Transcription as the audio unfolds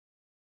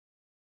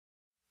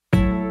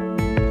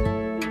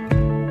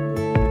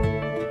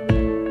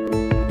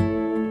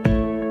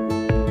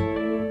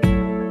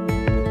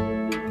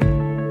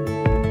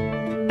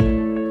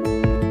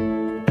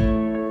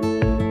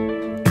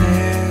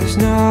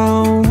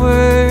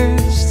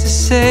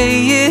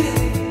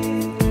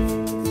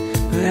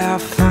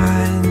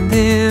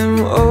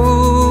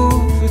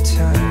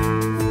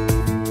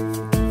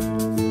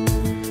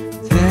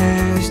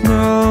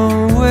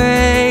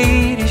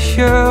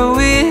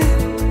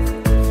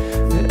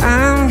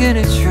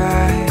gonna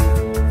try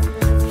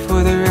for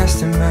the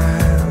rest of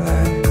my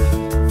life.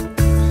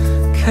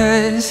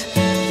 'Cause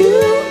you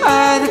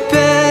are the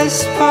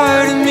best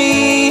part of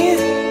me,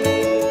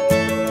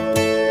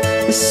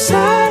 the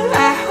side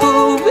I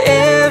hope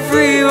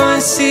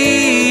everyone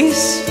sees,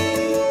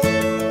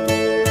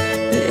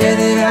 the air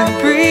that I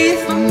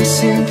breathe, I'm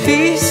missing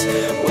peace,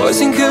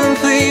 wasn't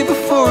complete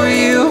before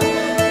you.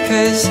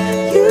 'Cause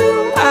you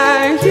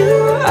are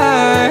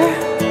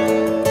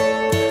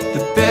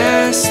the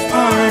best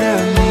part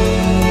of me.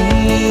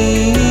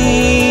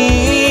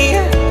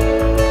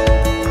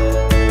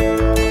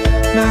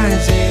 My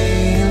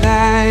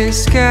daylight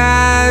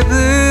sky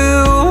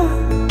blue,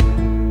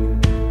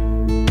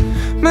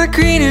 my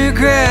greener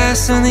grass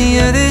on the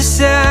other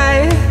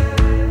side.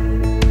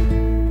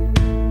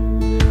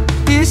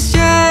 It's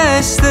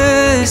just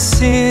the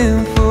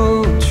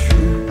simple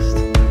truth,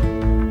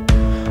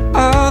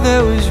 all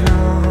that was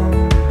wrong,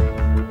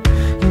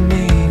 you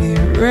made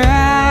it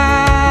right.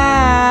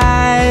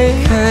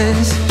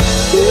 'Cause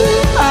you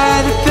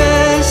are the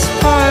best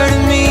part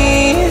of me,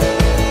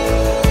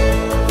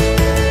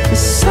 the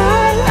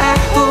side I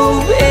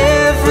hope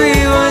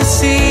everyone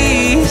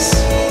sees,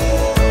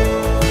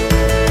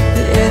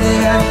 the air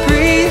that I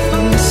breathe,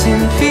 I'm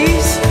missing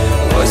peace,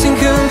 wasn't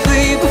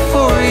complete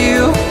before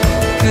you.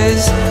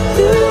 'Cause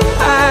you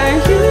are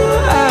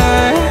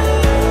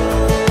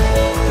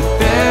the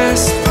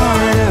best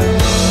part of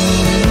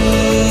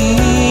me,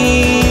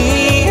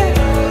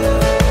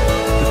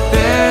 the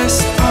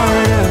best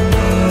part of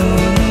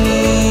me.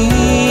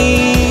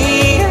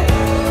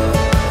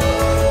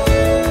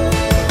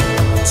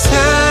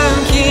 Time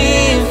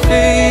can't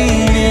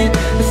fade it,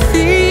 the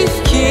thief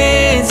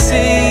can't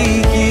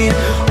take it,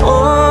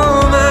 all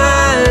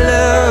my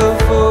love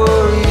for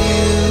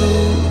you.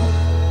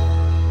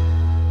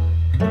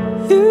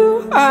 You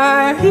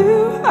are, you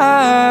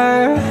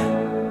are,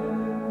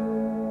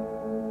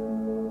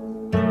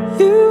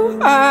 you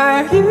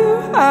are, you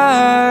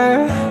are.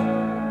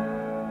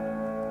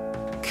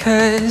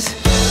 'Cause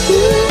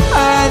you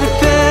are the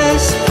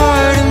best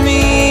part of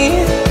me,